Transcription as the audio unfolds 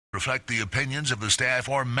reflect the opinions of the staff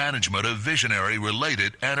or management of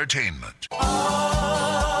Visionary-related entertainment.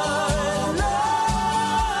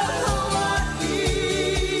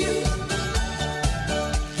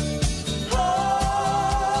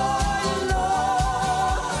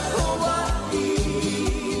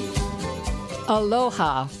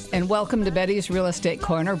 Aloha, and welcome to Betty's Real Estate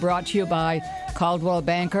Corner, brought to you by Coldwell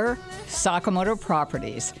Banker, Sakamoto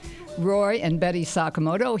Properties. Roy and Betty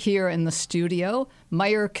Sakamoto here in the studio.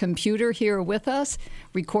 Meyer Computer here with us,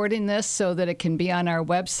 recording this so that it can be on our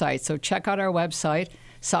website. So check out our website,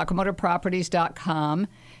 sakamotoproperties.com,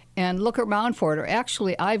 and look around for it. Or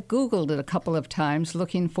actually, I've Googled it a couple of times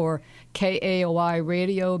looking for KAOI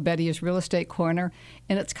Radio, Betty's Real Estate Corner.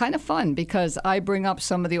 And it's kind of fun because I bring up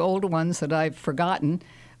some of the old ones that I've forgotten,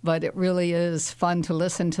 but it really is fun to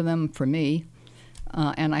listen to them for me,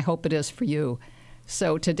 and I hope it is for you.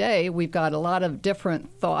 So today we've got a lot of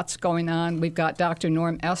different thoughts going on. We've got Dr.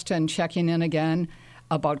 Norm Estin checking in again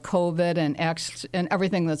about COVID and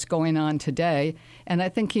everything that's going on today. And I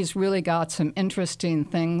think he's really got some interesting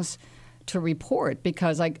things to report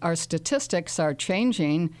because our statistics are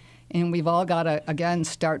changing, and we've all got to, again,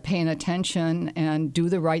 start paying attention and do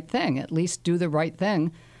the right thing. At least do the right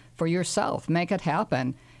thing for yourself. Make it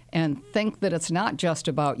happen. And think that it's not just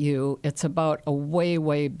about you. It's about a way,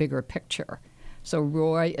 way bigger picture. So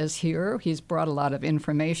Roy is here. He's brought a lot of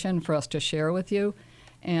information for us to share with you.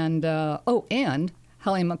 And, and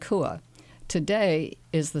Hale Makua. Today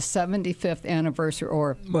is the 75th anniversary,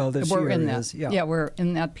 this we're year in that. is, yeah. Yeah, we're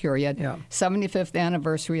in that period. Yeah. 75th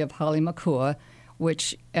anniversary of Hale Makua,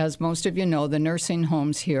 which, as most of you know, the nursing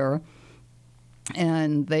homes here,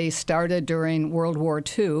 and they started during World War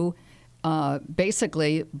II,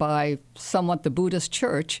 basically by somewhat the Buddhist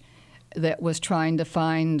church that was trying to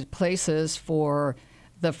find places for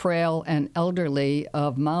the frail and elderly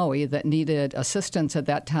of Maui that needed assistance at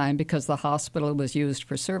that time because the hospital was used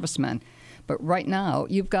for servicemen. But right now,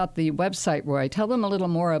 you've got the website, Roy. Tell them a little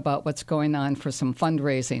more about what's going on for some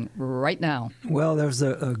fundraising right now. Well, there's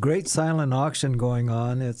a great silent auction going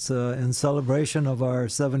on. It's in celebration of our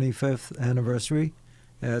 75th anniversary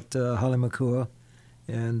at Hale Makua.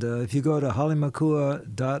 And if you go to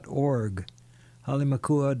halemakua.org,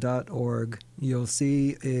 halemakua.org, you'll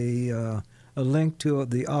see a link to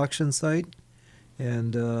the auction site.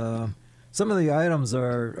 And some of the items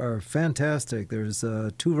are fantastic. There's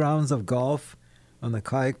 2 rounds of golf on the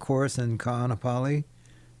kayak course in Ka'anapali.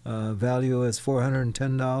 Value is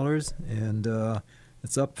 $410, and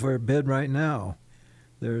it's up for bid right now.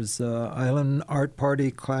 There's Island Art Party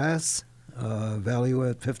class, value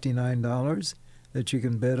at $59 that you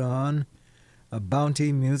can bid on. A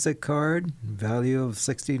Bounty music card, value of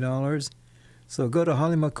 $60. So go to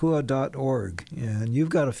halemakua.org, and you've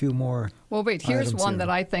got a few more. Well, wait, here's one that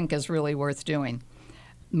I think is really worth doing.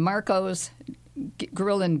 Marco's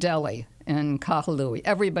Grill and Deli in Kahului.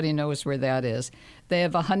 Everybody knows where that is. They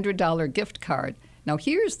have a $100 gift card. Now,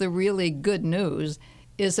 here's the really good news,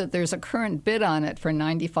 is that there's a current bid on it for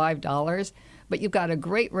 $95, but you've got a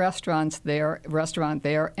great restaurant there,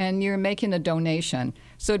 and you're making a donation.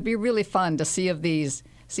 So it'd be really fun to see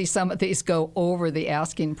some of these go over the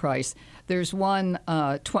asking price. There's one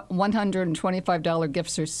 $125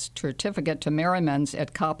 gift certificate to Merriman's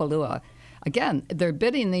at Kapalua. Again, they're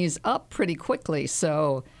bidding these up pretty quickly,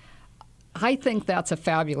 so I think that's a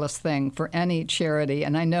fabulous thing for any charity.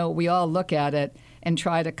 And I know we all look at it and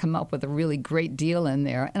try to come up with a really great deal in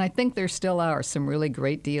there. And I think there still are some really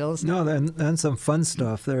great deals. No, and some fun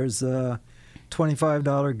stuff. There's a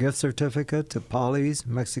 $25 gift certificate to Polly's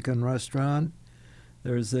Mexican restaurant.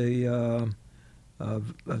 There's a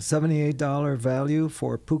 $78 value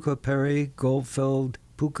for Puka Perry gold-filled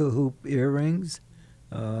puka hoop earrings.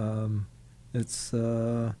 In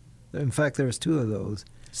fact, there's 2 of those.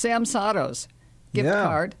 Sam Sato's gift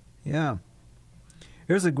card. Yeah.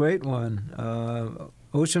 Here's a great one.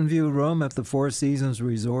 Ocean View room at the Four Seasons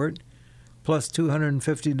Resort, plus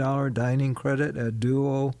 $250 dining credit at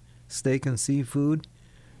Duo Steak and Seafood.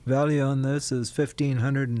 Value on this is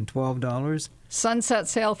 $1,512. Sunset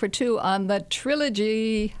sale for 2 on the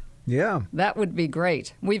Trilogy. Yeah. That would be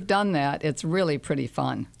great. We've done that. It's really pretty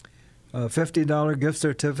fun. A $50 gift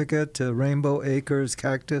certificate to Rainbow Acres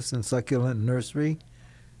Cactus and Succulent Nursery.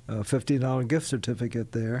 A $50 gift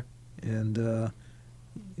certificate there. And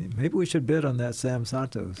maybe we should bid on that Sam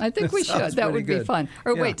Santos. I think we should. That would be fun.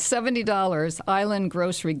 Or yeah. Wait, $70 Island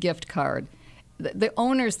Grocery gift card. The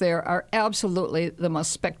owners there are absolutely the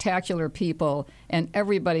most spectacular people, and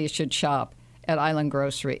everybody should shop at Island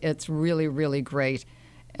Grocery. It's really, really great.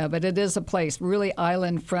 But it is a place really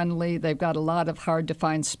island friendly. They've got a lot of hard to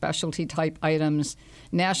find specialty type items,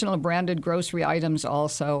 national branded grocery items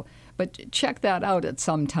also. But check that out at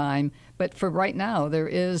some time. But for right now, there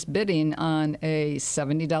is bidding on a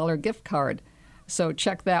 $70 gift card. So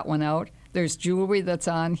check that one out. There's jewelry that's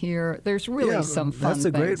on here. There's really some fun things.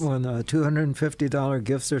 That's a great one. A $250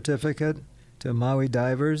 gift certificate to Maui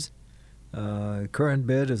Divers. Current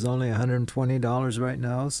bid is only $120 right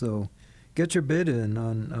now. So get your bid in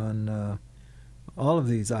on all of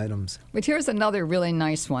these items. But here's another really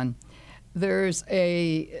nice one. There's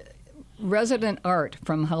a resident art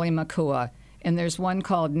from Hale Makua, and there's one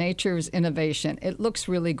called Nature's Innovation. It looks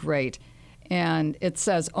really great. And it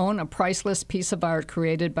says, own a priceless piece of art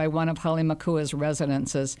created by one of Hale Makua's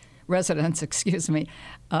residents, acrylic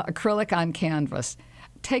on canvas.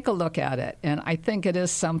 Take a look at it, and I think it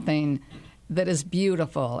is something that is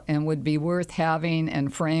beautiful and would be worth having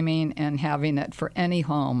and framing and having it for any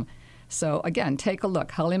home. So again, take a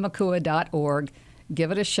look, halemakua.org,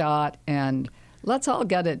 give it a shot, and let's all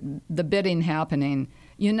get the bidding happening.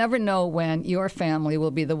 You never know when your family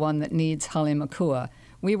will be the one that needs Hale Makua.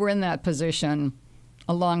 We were in that position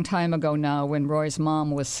a long time ago now when Roy's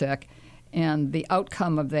mom was sick, and the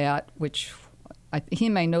outcome of that, which he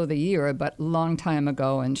may know the year, but a long time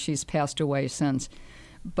ago, and she's passed away since.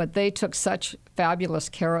 But they took such fabulous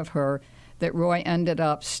care of her that Roy ended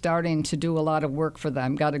up starting to do a lot of work for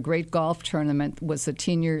them. Got a great golf tournament, was the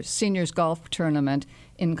seniors golf tournament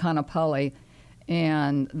in Kanapali,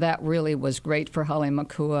 and that really was great for Hale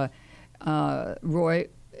Makua. Roy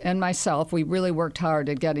and myself, we really worked hard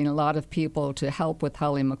at getting a lot of people to help with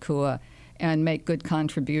Hale Makua and make good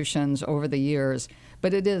contributions over the years.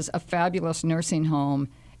 But it is a fabulous nursing home,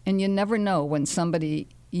 and you never know when somebody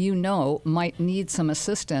you know might need some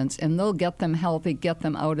assistance, and they'll get them healthy, get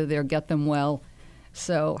them out of there, get them well.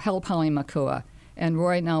 So help Hale Makua. And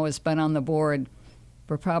Roy now has been on the board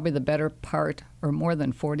for probably the better part or more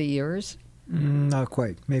than 40 years. Not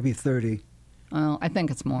quite, maybe 30. Well, I think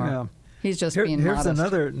it's more. Yeah. He's just being here's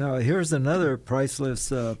modest. Here's another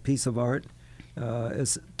priceless piece of art.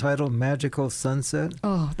 It's titled Magical Sunset.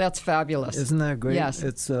 Oh, that's fabulous. Isn't that great? Yes.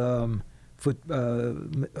 It's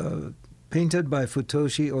painted by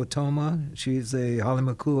Futoshi Otoma. She's a Hale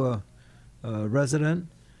Makua resident.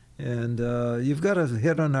 And you've got to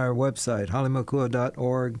hit on our website,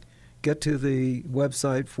 halemakua.org. Get to the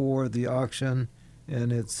website for the auction,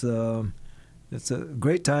 and it's a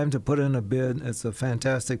great time to put in a bid. It's a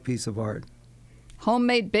fantastic piece of art.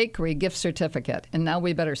 Homemade bakery gift certificate. And now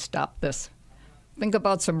we better stop this. Think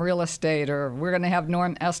about some real estate, or we're going to have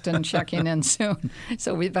Norm Estin checking in soon.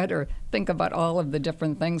 So we better think about all of the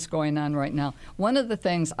different things going on right now. One of the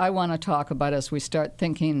things I want to talk about as we start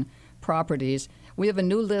thinking properties, we have a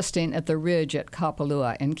new listing at the Ridge at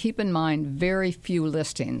Kapalua. And keep in mind, very few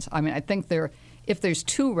listings. I mean, I think if there's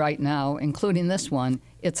 2 right now, including this one,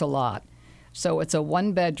 it's a lot. So it's a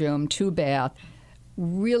 1-bedroom, 2-bath,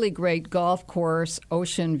 really great golf course,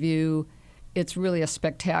 ocean view. It's really a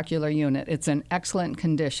spectacular unit. It's in excellent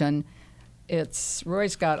condition.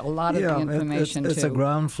 Roy's got a lot of the information, it's too. a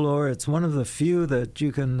ground floor. It's one of the few that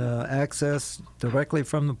you can access directly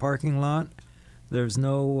from the parking lot. There's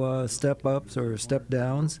no step-ups or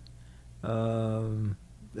step-downs.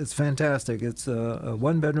 It's fantastic. It's a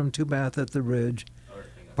 1-bedroom, 2-bath at the Ridge.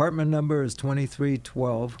 Apartment number is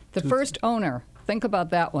 2312. The first owner, think about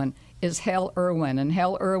that one, is Hale Irwin. And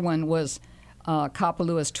Hale Irwin was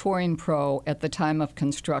Kapalua's touring pro at the time of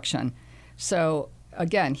construction. So,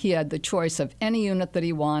 again, he had the choice of any unit that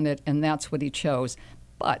he wanted, and that's what he chose.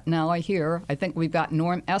 But now I think we've got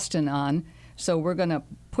Norm Estin on, so we're going to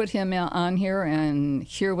put him on here and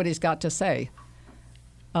hear what he's got to say.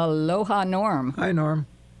 Aloha, Norm. Hi, Norm.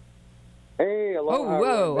 Hey, aloha. Oh,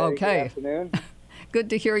 whoa, okay. Good afternoon. Good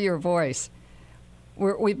to hear your voice.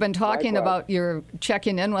 We've been talking about your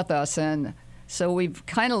checking in with us, and so we've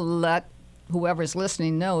kind of let whoever's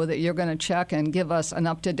listening know that you're going to check and give us an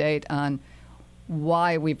up-to-date on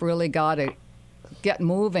why we've really got to get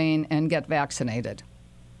moving and get vaccinated.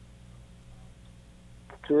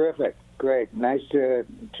 Terrific. Great. Nice to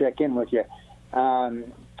check in with you.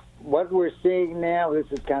 What we're seeing now, this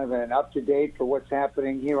is kind of an up-to-date for what's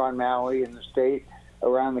happening here on Maui in the state,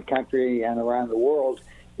 around the country, and around the world,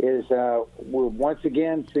 is we're once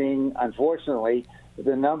again seeing, unfortunately,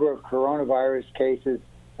 the number of coronavirus cases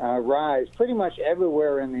rise pretty much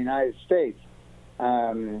everywhere in the United States,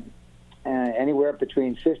 anywhere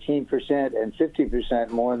between 15% and 50%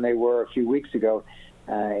 more than they were a few weeks ago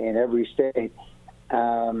in every state.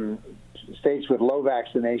 States with low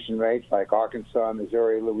vaccination rates like Arkansas,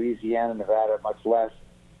 Missouri, Louisiana, Nevada, much less.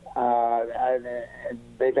 and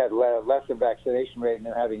they've had less of vaccination rate, and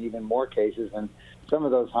they're having even more cases. And some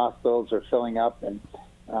of those hospitals are filling up, and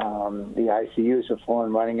the ICUs are full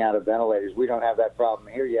and running out of ventilators. We don't have that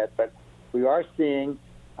problem here yet, but we are seeing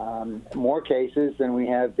more cases than we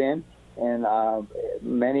have been, and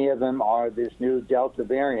many of them are this new Delta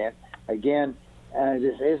variant. Again,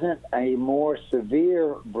 this isn't a more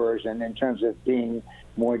severe version in terms of being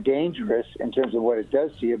more dangerous in terms of what it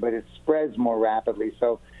does to you, but it spreads more rapidly,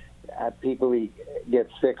 so people get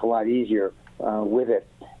sick a lot easier with it.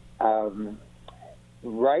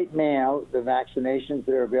 Right now, the vaccinations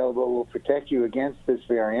that are available will protect you against this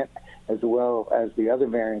variant as well as the other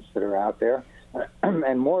variants that are out there,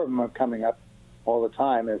 and more of them are coming up all the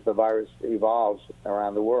time as the virus evolves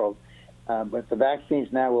around the world. But the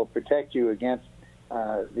vaccines now will protect you against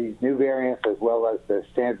these new variants as well as the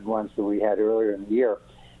standard ones that we had earlier in the year.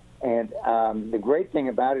 And the great thing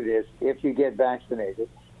about it is if you get vaccinated,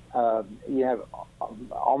 you have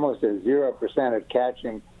almost a 0% of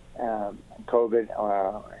catching COVID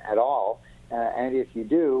at all. And if you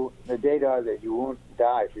do, the data are that you won't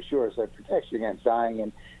die for sure. So it protects you against dying.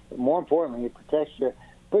 And more importantly, it protects you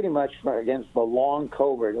pretty much against the long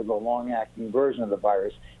COVID or the long-acting version of the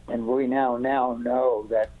virus. And we now know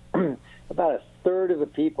that about a third of the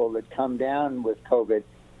people that come down with COVID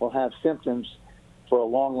will have symptoms for a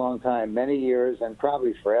long, long time, many years, and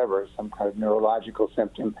probably forever, some kind of neurological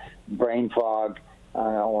symptom, brain fog,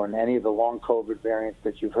 or in any of the long COVID variants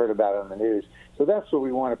that you've heard about on the news. So that's what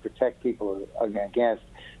we want to protect people against.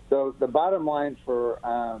 So the bottom line for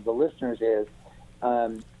the listeners is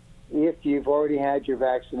if you've already had your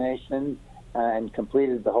vaccination and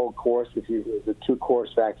completed the whole course, if you the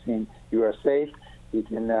 2-course vaccine, you are safe. You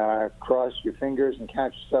can cross your fingers and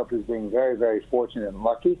count yourself as being very, very fortunate and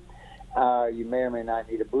lucky. You may or may not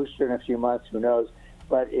need a booster in a few months, who knows.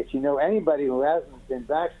 But if you know anybody who hasn't been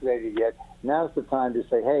vaccinated yet, now's the time to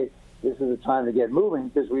say, hey, this is the time to get moving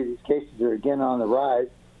because these cases are again on the rise,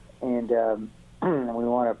 and we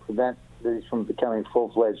want to prevent these from becoming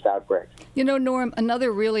full-fledged outbreaks. You know, Norm,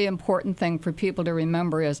 another really important thing for people to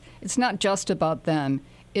remember is it's not just about them.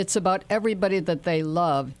 It's about everybody that they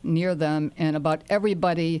love near them and about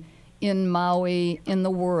everybody in Maui, in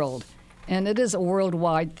the world. And it is a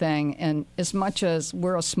worldwide thing. And as much as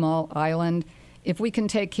we're a small island, if we can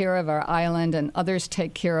take care of our island and others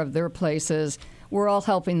take care of their places, we're all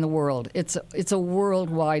helping the world. It's a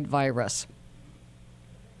worldwide virus.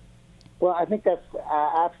 Well, I think that's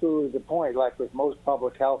absolutely the point, like with most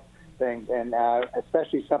public health things, and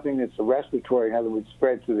especially something that's respiratory, in other words,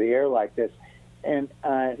 spread through the air like this. And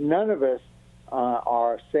none of us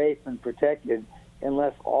are safe and protected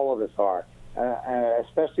unless all of us are,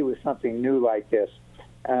 especially with something new like this.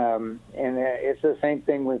 And it's the same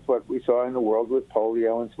thing with what we saw in the world with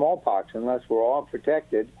polio and smallpox. Unless we're all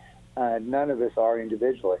protected, none of us are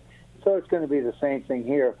individually. So it's going to be the same thing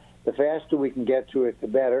here. The faster we can get to it, the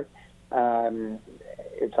better.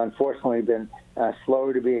 It's unfortunately been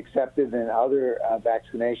slower to be accepted than other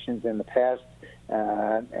vaccinations in the past,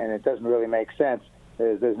 and it doesn't really make sense.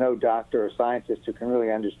 There's no doctor or scientist who can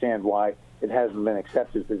really understand why it hasn't been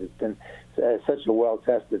accepted, because it's been such a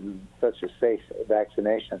well-tested and such a safe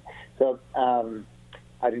vaccination. So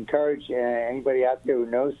I'd encourage anybody out there who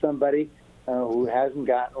knows somebody who hasn't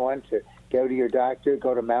gotten one to go to your doctor,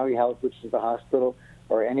 go to Maui Health, which is the hospital,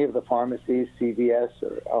 or any of the pharmacies, CVS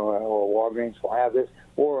or Walgreens will have this,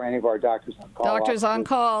 or any of our Doctors on Call. Doctors on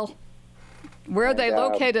Call. Where are they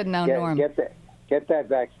located now, Norm? Get that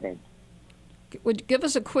vaccine. Would give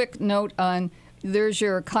us a quick note on, there's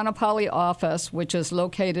your Kaanapali office, which is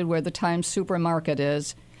located where the Times Supermarket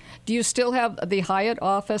is. Do you still have the Hyatt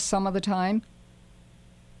office some of the time?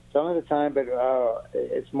 Some of the time, but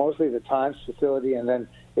it's mostly the Times facility, and then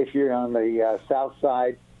if you're on the south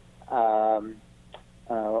side, we're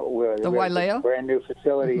the Wailea? A brand new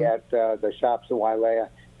facility at the Shops of Wailea,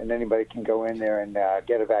 and anybody can go in there and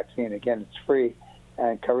get a vaccine. Again, it's free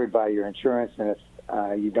and covered by your insurance, and if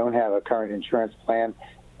you don't have a current insurance plan,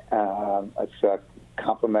 it's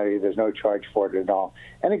complimentary. There's no charge for it at all.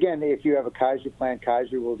 And again, if you have a Kaiser plan,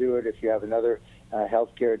 Kaiser will do it. If you have another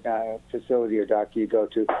healthcare facility or doctor you go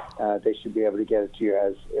to, they should be able to get it to you,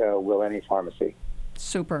 as will any pharmacy.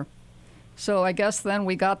 Super. So I guess then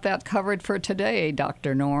we got that covered for today,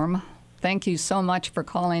 Dr. Norm. Thank you so much for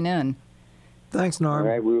calling in. Thanks, Norm. All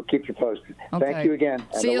right, we will keep you posted. Okay. Thank you again.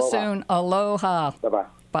 See you soon. Aloha. Bye-bye.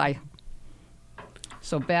 Bye.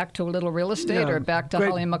 So back to a little real estate, or back to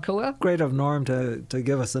Hale Makua? Great of Norm to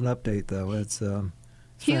give us an update, though. It's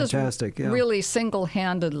fantastic. He has really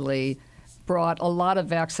single-handedly brought a lot of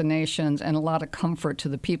vaccinations and a lot of comfort to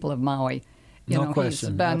the people of Maui. No question.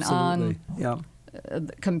 He's been Absolutely. on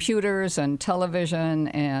computers and television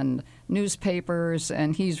and newspapers,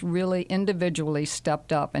 and he's really individually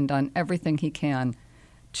stepped up and done everything he can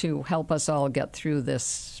to help us all get through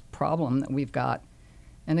this problem that we've got.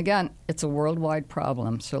 And again, it's a worldwide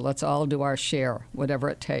problem, so let's all do our share, whatever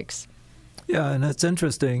it takes. Yeah, and it's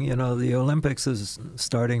interesting, the Olympics is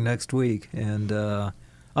starting next week, and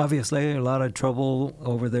obviously a lot of trouble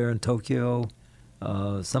over there in Tokyo.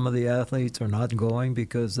 Some of the athletes are not going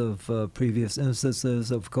because of previous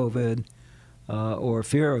instances of COVID or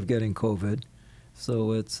fear of getting COVID.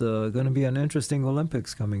 So it's going to be an interesting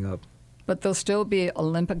Olympics coming up. But they'll still be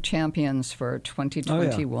Olympic champions for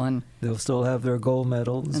 2021. Oh, yeah. They'll still have their gold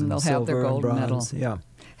medals and they'll silver have their gold and bronze. medal. Yeah.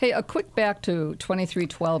 Hey, a quick back to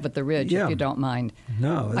 2312 at the Ridge, if you don't mind.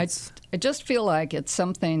 No, I just feel like it's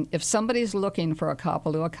something, if somebody's looking for a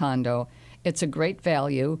Kapalua condo, it's a great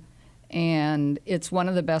value, and it's one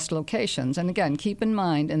of the best locations. And again, keep in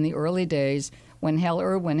mind, in the early days, when Hale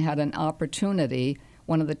Irwin had an opportunity,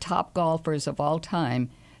 one of the top golfers of all time,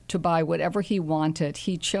 to buy whatever he wanted,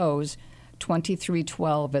 he chose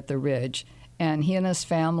 2312 at the Ridge. And he and his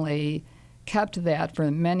family kept that for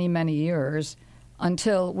many, many years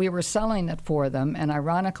until we were selling it for them. And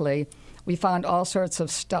ironically, we found all sorts of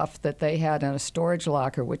stuff that they had in a storage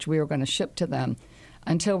locker, which we were going to ship to them,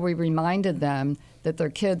 until we reminded them that their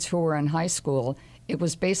kids who were in high school, it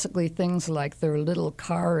was basically things like their little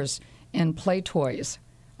cars and play toys.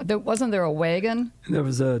 Wasn't there a wagon? There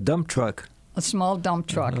was a dump truck. A small dump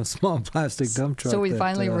truck. A small plastic dump truck. So we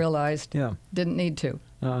finally realized didn't need to.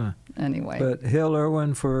 Anyway. But Hale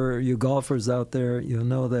Irwin, for you golfers out there, you'll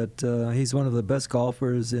know that he's one of the best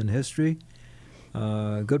golfers in history.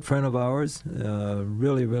 Good friend of ours.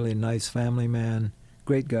 Really, really nice family man.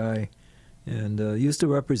 Great guy. And used to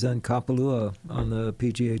represent Kapalua on the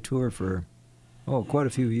PGA Tour for, quite a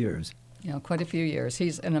few years. Yeah, quite a few years.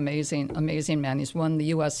 He's an amazing, amazing man. He's won the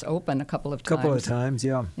U.S. Open a couple of times.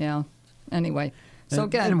 Yeah. Yeah. Anyway, so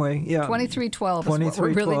again, 2312 is what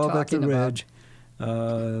we're really talking about.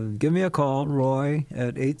 Give me a call, Roy,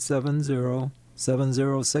 at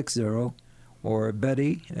 870-7060, or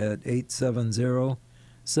Betty at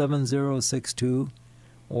 870-7062,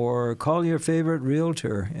 or call your favorite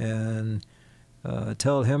realtor and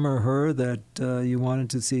tell him or her that you wanted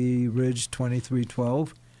to see Ridge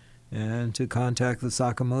 2312 and to contact the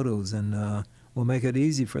Sakamotos, and we'll make it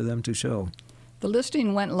easy for them to show. The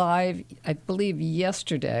listing went live, I believe,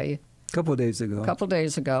 yesterday. A couple of days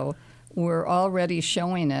ago. We're already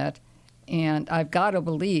showing it, and I've got to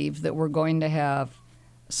believe that we're going to have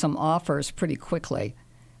some offers pretty quickly,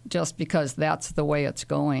 just because that's the way it's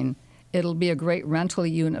going. It'll be a great rental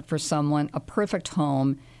unit for someone, a perfect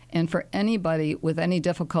home, and for anybody with any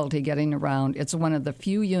difficulty getting around, it's one of the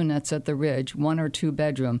few units at the Ridge, 1 or 2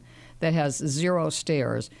 bedroom, that has 0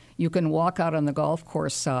 stairs. You can walk out on the golf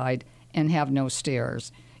course side and have no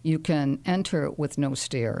stairs. You can enter with no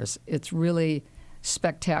stairs. It's really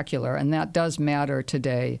spectacular, and that does matter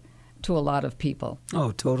today to a lot of people.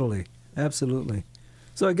 Oh, totally. Absolutely.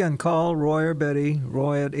 So again, call Roy or Betty.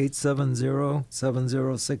 Roy at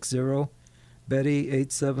 870-7060, Betty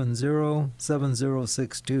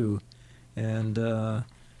 870-7062, and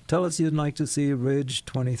tell us you'd like to see Ridge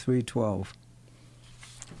 2312.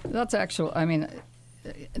 That's actually,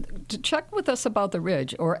 to check with us about the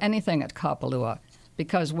Ridge or anything at Kapalua,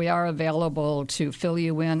 because we are available to fill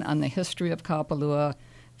you in on the history of Kapalua,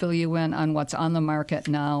 fill you in on what's on the market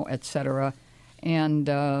now, etc., and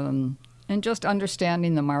just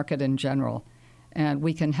understanding the market in general. And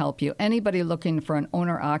we can help you. Anybody looking for an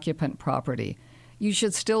owner-occupant property, you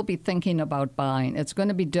should still be thinking about buying. It's going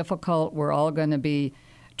to be difficult. We're all going to be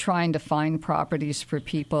trying to find properties for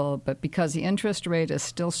people, but because the interest rate is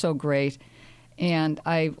still so great. And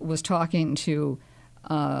I was talking to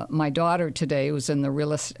my daughter today, who's in the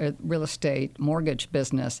real estate mortgage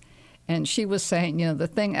business, and she was saying, the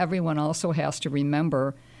thing everyone also has to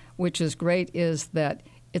remember, which is great, is that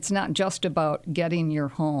it's not just about getting your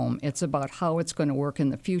home. It's about how it's going to work in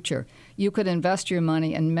the future. You could invest your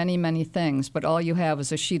money in many, many things, but all you have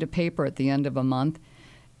is a sheet of paper at the end of a month.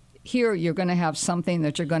 Here, you're going to have something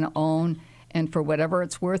that you're going to own, and for whatever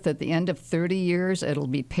it's worth, at the end of 30 years, it'll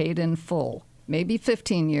be paid in full. Maybe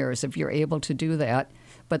 15 years if you're able to do that.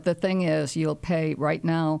 But the thing is, you'll pay right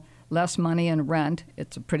now less money in rent.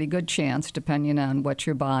 It's a pretty good chance, depending on what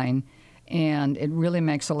you're buying. And it really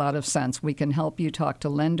makes a lot of sense. We can help you talk to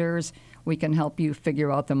lenders. We can help you figure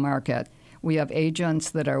out the market. We have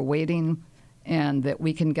agents that are waiting, and that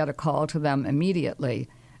we can get a call to them immediately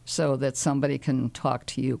so that somebody can talk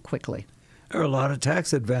to you quickly. There are a lot of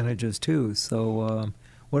tax advantages, too. So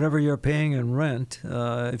whatever you're paying in rent,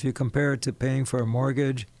 if you compare it to paying for a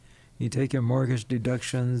mortgage, You take your mortgage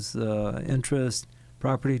deductions, interest,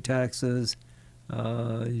 property taxes.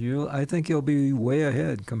 I think you'll be way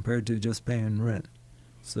ahead compared to just paying rent.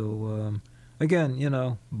 So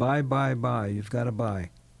again, buy. You've got to buy.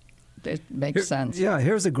 It makes sense. Yeah,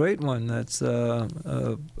 here's a great one. That's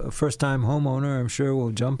a first-time homeowner. I'm sure will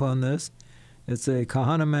jump on this. It's a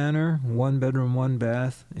Kahana Manor, 1 bedroom, 1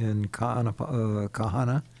 bath in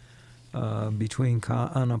Kahana, between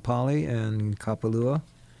Kaanapali and Kapalua.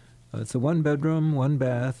 It's a 1 bedroom, 1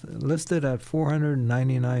 bath, listed at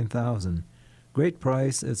 $499,000. Great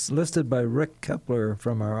price. It's listed by Rick Kepler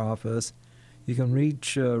from our office. You can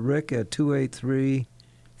reach Rick at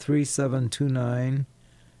 283-3729.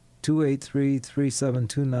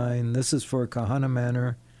 283-3729. This is for Kahana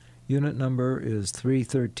Manor. Unit number is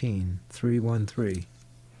 313.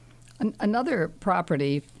 Another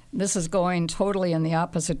property, this is going totally in the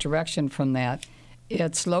opposite direction from that.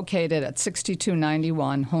 It's located at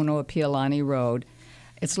 6291 Honoapialani Road.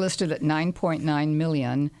 It's listed at $9.9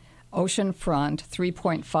 million, oceanfront,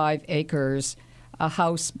 3.5 acres, a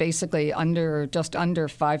house basically just under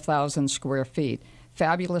 5,000 square feet.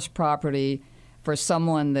 Fabulous property for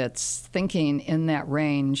someone that's thinking in that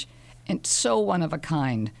range, and so one of a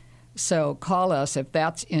kind. So call us if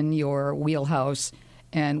that's in your wheelhouse,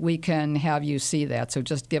 and we can have you see that. So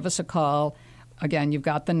just give us a call. Again, you've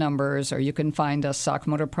got the numbers, or you can find us,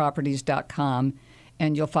 sakamotoproperties.com,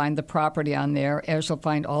 and you'll find the property on there, as you'll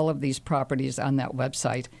find all of these properties on that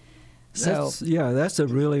website. That's a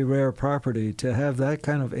really rare property to have that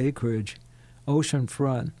kind of acreage,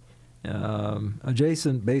 oceanfront,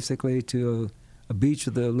 adjacent basically to a beach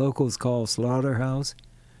the locals call Slaughterhouse.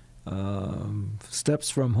 Steps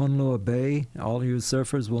from Honolua Bay. All you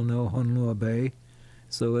surfers will know Honolua Bay.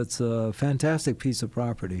 So it's a fantastic piece of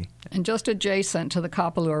property. And just adjacent to the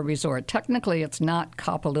Kapalua Resort. Technically, it's not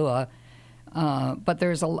Kapalua,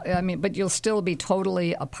 but you'll still be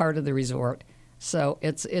totally a part of the resort. So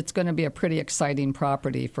it's going to be a pretty exciting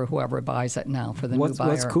property for whoever buys it now, for the new buyer.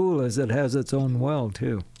 What's cool is it has its own well,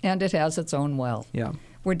 too. And it has its own well. Yeah.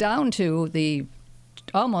 We're down to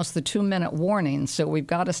almost the 2-minute warning, so we've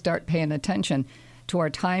got to start paying attention to our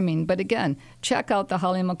timing. But again, check out the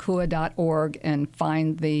halemakua.org and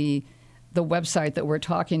find the website that we're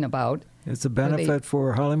talking about. It's a benefit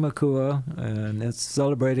for Halemakua, and it's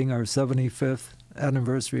celebrating our 75th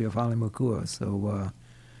anniversary of Halemakua. So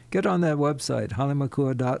get on that website,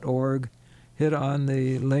 halemakua.org, hit on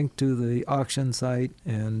the link to the auction site,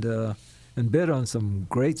 and bid on some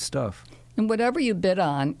great stuff. And whatever you bid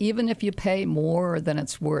on, even if you pay more than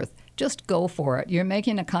it's worth, just go for it. You're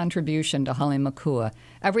making a contribution to Halemakua.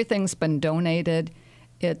 Everything's been donated.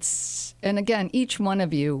 And again, each one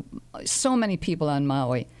of you, so many people on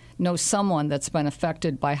Maui, know someone that's been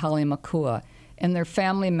affected by Halemakua, and their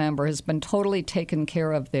family member has been totally taken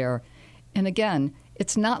care of there. And again,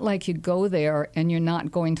 it's not like you go there and you're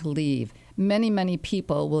not going to leave. Many, many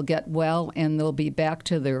people will get well and they'll be back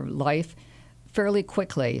to their life fairly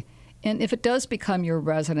quickly. And if it does become your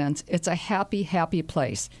residence, it's a happy, happy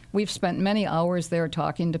place. We've spent many hours there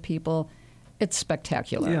talking to people. It's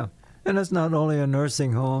spectacular. Yeah, and it's not only a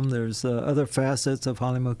nursing home. There's other facets of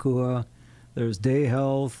Halemakua. There's day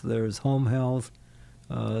health. There's home health.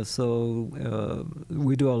 So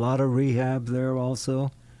we do a lot of rehab there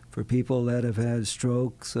also for people that have had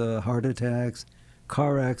strokes, heart attacks,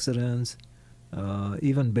 car accidents,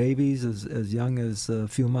 even babies as young as a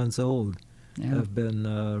few months old. Yeah. Have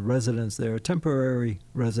been residents there, temporary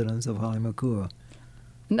residents of Halemakua.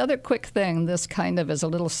 Another quick thing, this kind of is a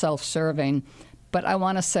little self-serving, but I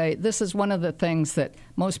want to say this is one of the things that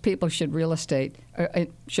most people should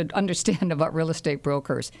understand about real estate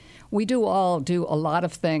brokers. We all do a lot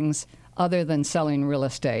of things other than selling real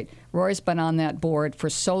estate. Roy's been on that board for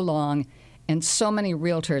so long, and so many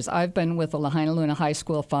realtors. I've been with the Lahainaluna High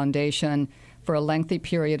School Foundation for a lengthy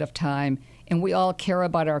period of time, and we all care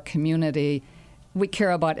about our community. We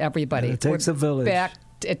care about everybody. And it takes a village.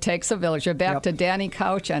 It takes a village. You're back to Danny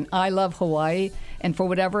Couch, and I love Hawaii. And for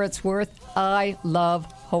whatever it's worth, I love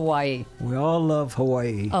Hawaii. We all love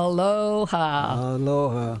Hawaii. Aloha.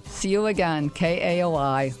 Aloha. See you again,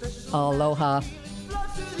 KAOI. Aloha.